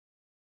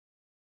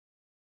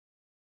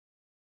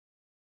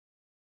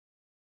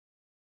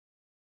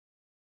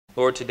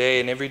Lord, today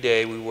and every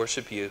day we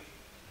worship you.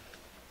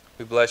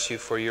 We bless you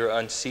for your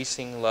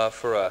unceasing love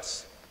for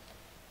us.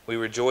 We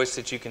rejoice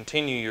that you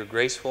continue your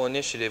graceful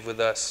initiative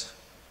with us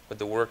with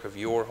the work of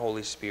your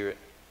Holy Spirit.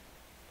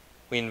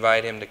 We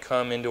invite him to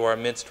come into our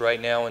midst right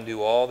now and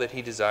do all that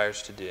he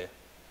desires to do.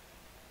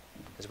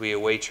 As we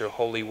await your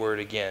holy word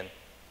again,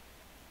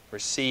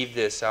 receive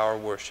this, our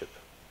worship,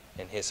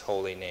 in his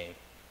holy name.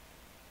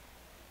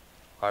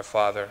 Our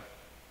Father,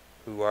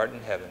 who art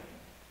in heaven,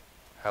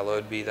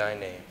 hallowed be thy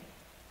name.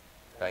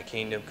 Thy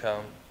kingdom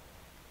come,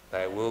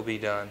 thy will be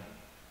done,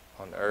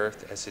 on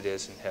earth as it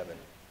is in heaven.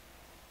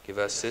 Give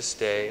us this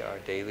day our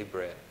daily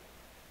bread,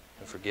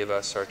 and forgive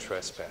us our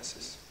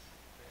trespasses,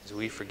 as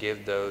we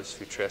forgive those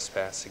who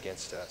trespass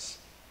against us.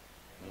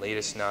 And lead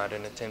us not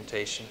into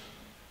temptation,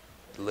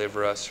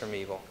 deliver us from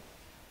evil.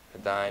 For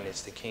thine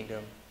is the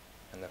kingdom,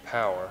 and the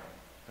power,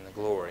 and the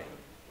glory,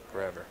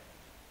 forever.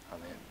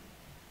 Amen.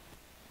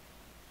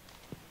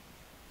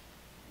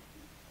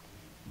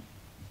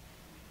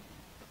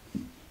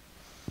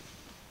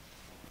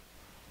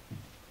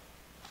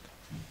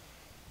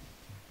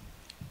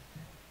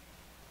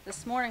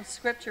 This morning's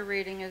scripture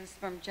reading is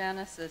from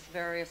Genesis,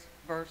 various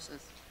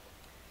verses.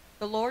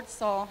 The Lord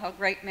saw how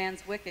great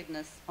man's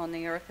wickedness on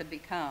the earth had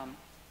become,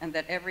 and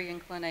that every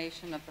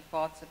inclination of the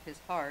thoughts of his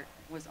heart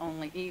was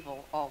only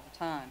evil all the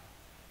time.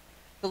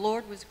 The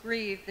Lord was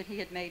grieved that he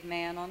had made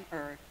man on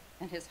earth,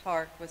 and his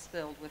heart was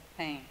filled with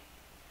pain.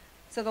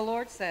 So the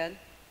Lord said,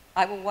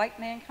 I will wipe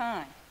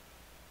mankind,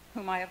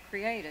 whom I have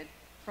created,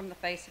 from the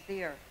face of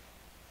the earth,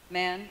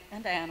 men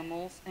and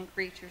animals and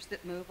creatures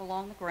that move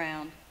along the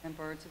ground and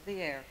birds of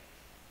the air,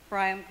 for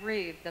I am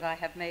grieved that I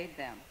have made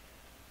them.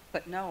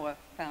 But Noah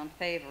found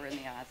favor in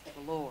the eyes of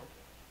the Lord.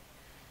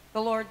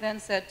 The Lord then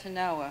said to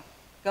Noah,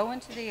 Go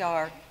into the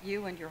ark,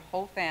 you and your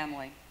whole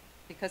family,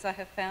 because I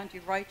have found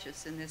you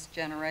righteous in this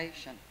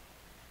generation.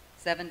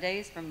 7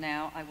 days from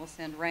now I will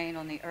send rain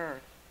on the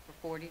earth for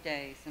 40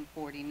 days and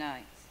 40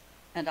 nights,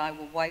 and I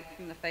will wipe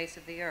from the face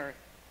of the earth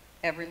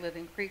every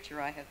living creature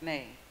I have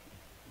made.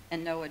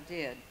 And Noah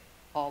did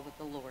all that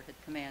the Lord had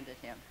commanded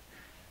him.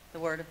 The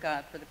word of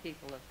God for the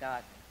people of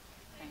God.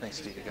 Thanks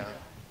be to God.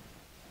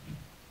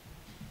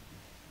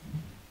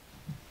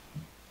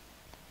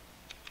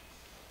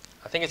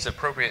 I think it's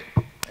appropriate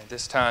at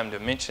this time to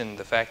mention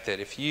the fact that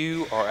if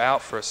you are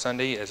out for a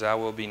Sunday, as I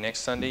will be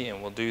next Sunday,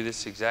 and we'll do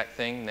this exact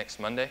thing next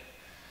Monday,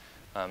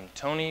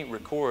 Tony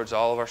records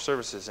all of our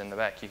services in the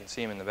back. You can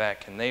see them in the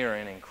back, and they are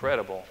in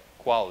incredible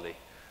quality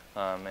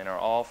and are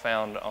all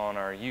found on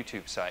our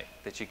YouTube site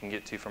that you can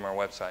get to from our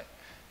website.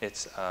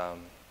 It's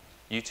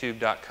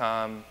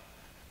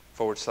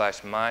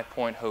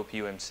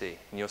youtube.com/MyPointHopeUMC.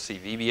 And you'll see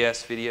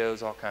VBS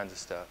videos, all kinds of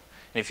stuff.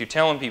 And if you're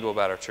telling people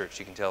about our church,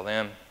 you can tell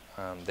them.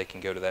 They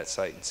can go to that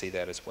site and see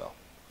that as well.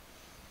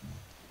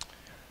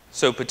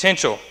 So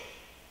potential.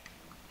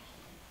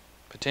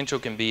 Potential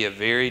can be a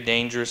very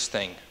dangerous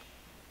thing.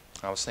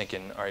 I was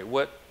thinking, all right,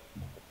 what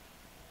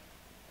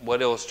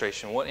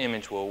illustration, what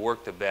image will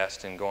work the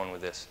best in going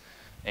with this?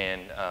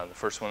 And the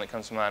first one that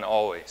comes to mind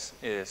always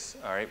is,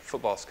 all right,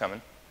 football's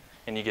coming.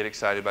 And you get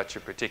excited about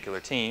your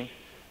particular team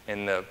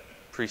in the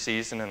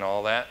preseason and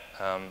all that.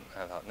 I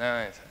thought,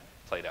 nah, it's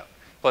played out.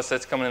 Plus,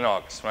 that's coming in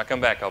August. When I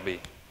come back, I'll be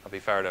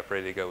fired up,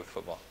 ready to go with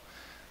football.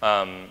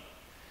 I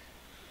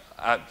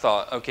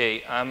thought,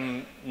 okay,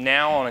 I'm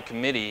now on a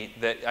committee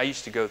that I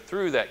used to go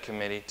through that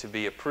committee to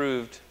be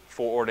approved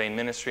for ordained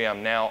ministry.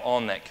 I'm now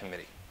on that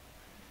committee.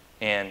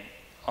 And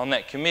on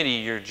that committee,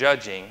 you're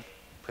judging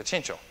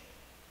potential.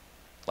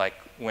 Like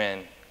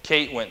when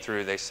Kate went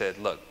through, they said,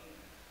 look,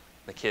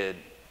 the kid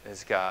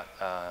has got,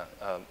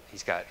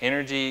 he's got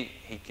energy,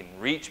 he can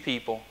reach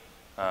people,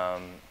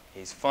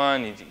 he's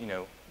fun,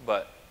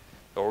 but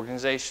the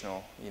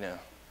organizational,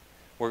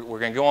 we're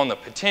going to go on the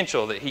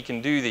potential that he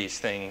can do these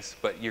things,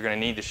 but you're going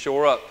to need to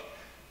shore up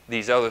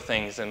these other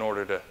things in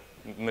order to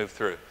move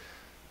through.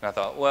 And I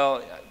thought,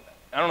 well,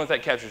 I don't know if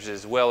that captures it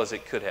as well as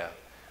it could have.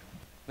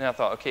 Then I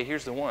thought, okay,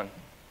 here's the one.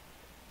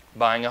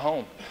 Buying a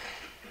home.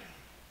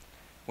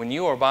 When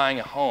you are buying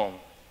a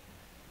home,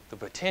 the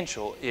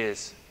potential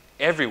is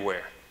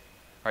everywhere.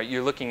 Right,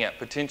 you're looking at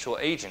potential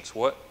agents.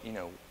 What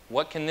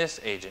can this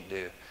agent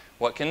do?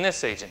 What can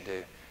this agent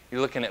do?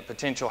 You're looking at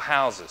potential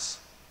houses.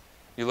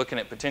 You're looking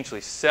at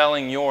potentially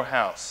selling your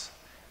house.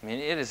 I mean,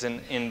 it is an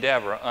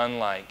endeavor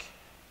unlike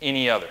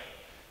any other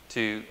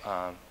to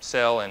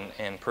sell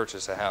and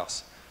purchase a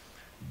house.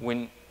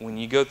 When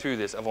you go through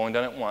this, I've only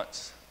done it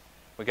once.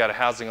 We got a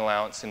housing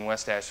allowance in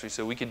West Ashley,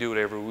 so we could do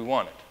whatever we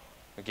wanted.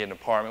 We get an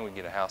apartment, we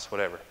get a house,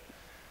 whatever.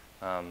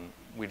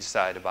 We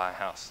decided to buy a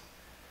house.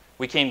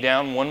 We came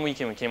down one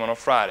weekend, we came on a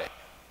Friday.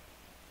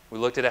 We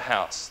looked at a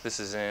house. This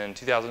is in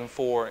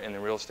 2004, and the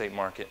real estate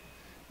market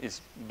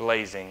is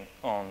blazing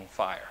on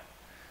fire.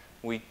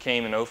 We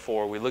came in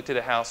 2004, we looked at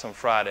a house on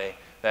Friday.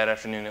 That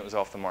afternoon it was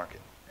off the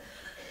market.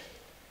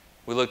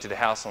 We looked at a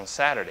house on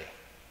Saturday.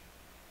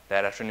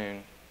 That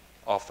afternoon,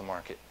 off the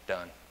market,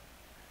 done.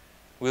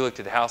 We looked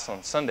at a house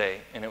on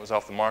Sunday, and it was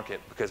off the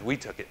market because we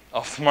took it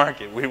off the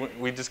market.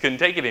 We just couldn't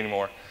take it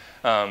anymore.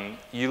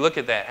 You look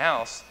at that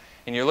house,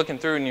 And you're looking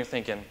through and you're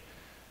thinking,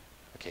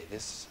 okay,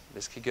 this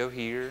could go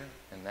here,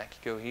 and that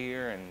could go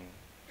here, and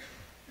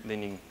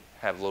then you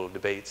have little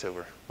debates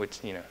over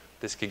which,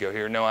 this could go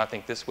here. No, I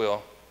think this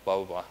will, blah,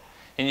 blah, blah.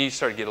 And you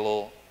start to get a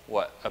little,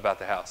 what, about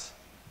the house?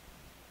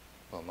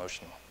 A little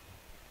emotional.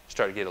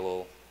 Start to get a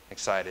little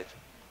excited,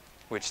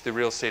 which the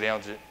real estate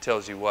agent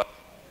tells you what?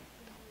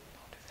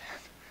 Don't do that.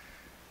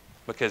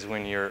 Because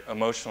when you're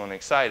emotional and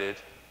excited,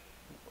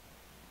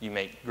 you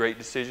make great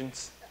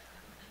decisions.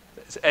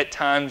 At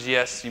times,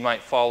 yes, you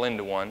might fall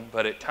into one,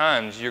 but at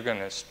times you're going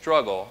to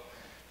struggle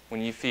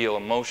when you feel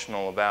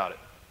emotional about it.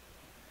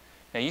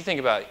 Now you think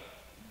about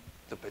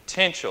the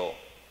potential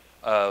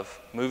of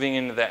moving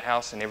into that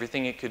house and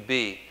everything it could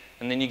be,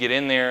 and then you get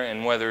in there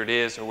and whether it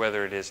is or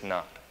whether it is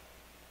not.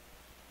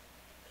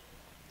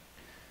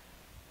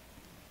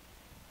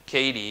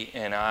 Katie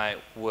and I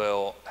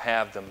will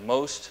have the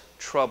most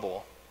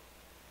trouble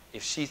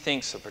if she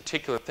thinks a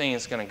particular thing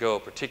is going to go a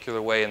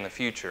particular way in the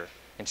future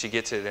and she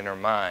gets it in her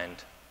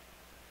mind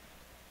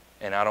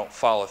and I don't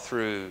follow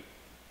through,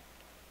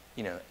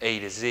 A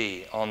to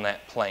Z on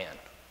that plan.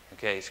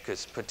 Okay,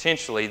 because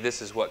potentially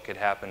this is what could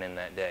happen in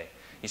that day.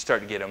 You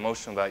start to get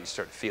emotional about it, you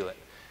start to feel it.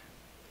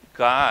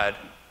 God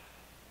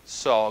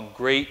saw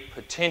great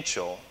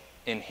potential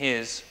in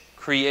His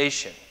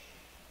creation,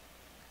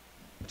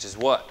 which is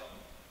what?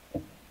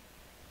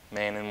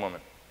 Man and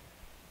woman.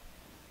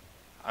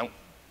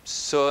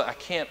 I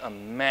can't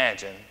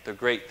imagine the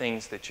great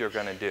things that you're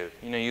going to do.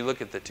 You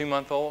look at the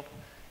 2-month-old,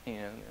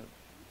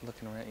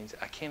 looking around,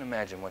 I can't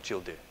imagine what you'll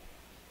do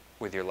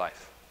with your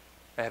life.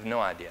 I have no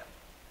idea.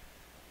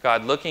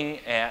 God looking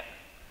at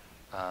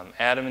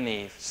Adam and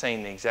Eve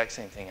saying the exact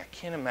same thing. I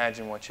can't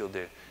imagine what you'll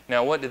do.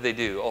 Now, what did they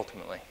do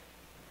ultimately?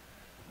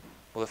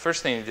 Well, the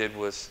first thing they did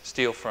was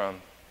steal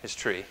from his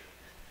tree.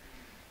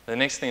 The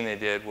next thing they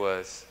did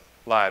was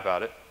lie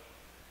about it.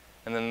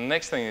 And then the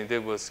next thing they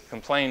did was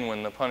complain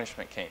when the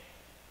punishment came.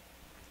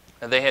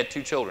 Now, they had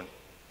 2 children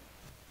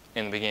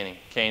in the beginning,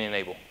 Cain and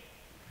Abel.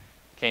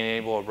 Cain and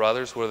Abel are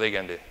brothers. What are they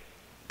going to do?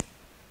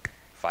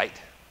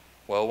 Fight.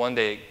 Well, one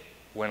day it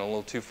went a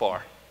little too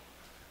far.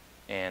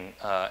 And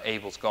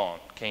Abel's gone.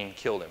 Cain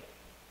killed him.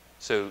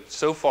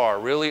 So far,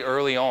 really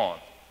early on,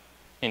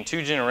 in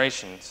 2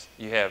 generations,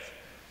 you have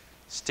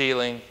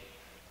stealing,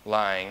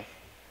 lying,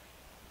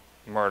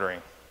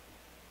 murdering.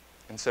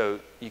 And so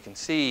you can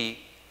see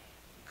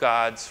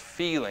God's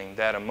feeling,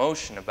 that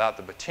emotion about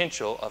the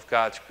potential of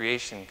God's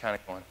creation, kind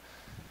of going,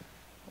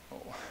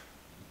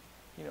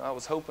 I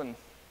was hoping,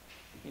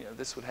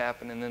 this would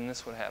happen and then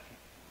this would happen.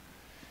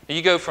 And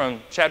you go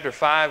from chapter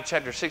 5,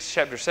 chapter 6,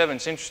 chapter 7,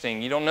 it's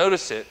interesting. You don't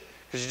notice it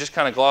because you just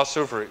kind of gloss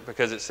over it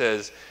because it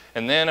says,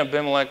 and then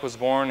Abimelech was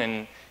born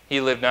and he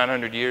lived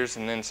 900 years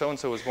and then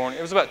so-and-so was born.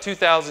 It was about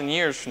 2,000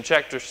 years from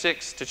chapter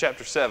 6 to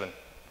chapter 7.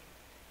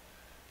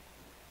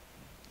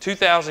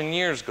 2,000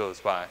 years goes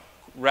by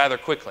rather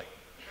quickly.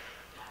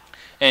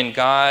 And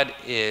God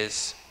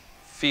is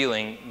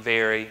feeling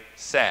very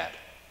sad. It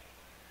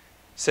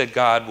said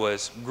God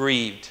was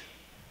grieved.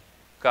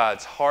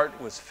 God's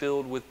heart was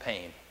filled with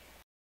pain.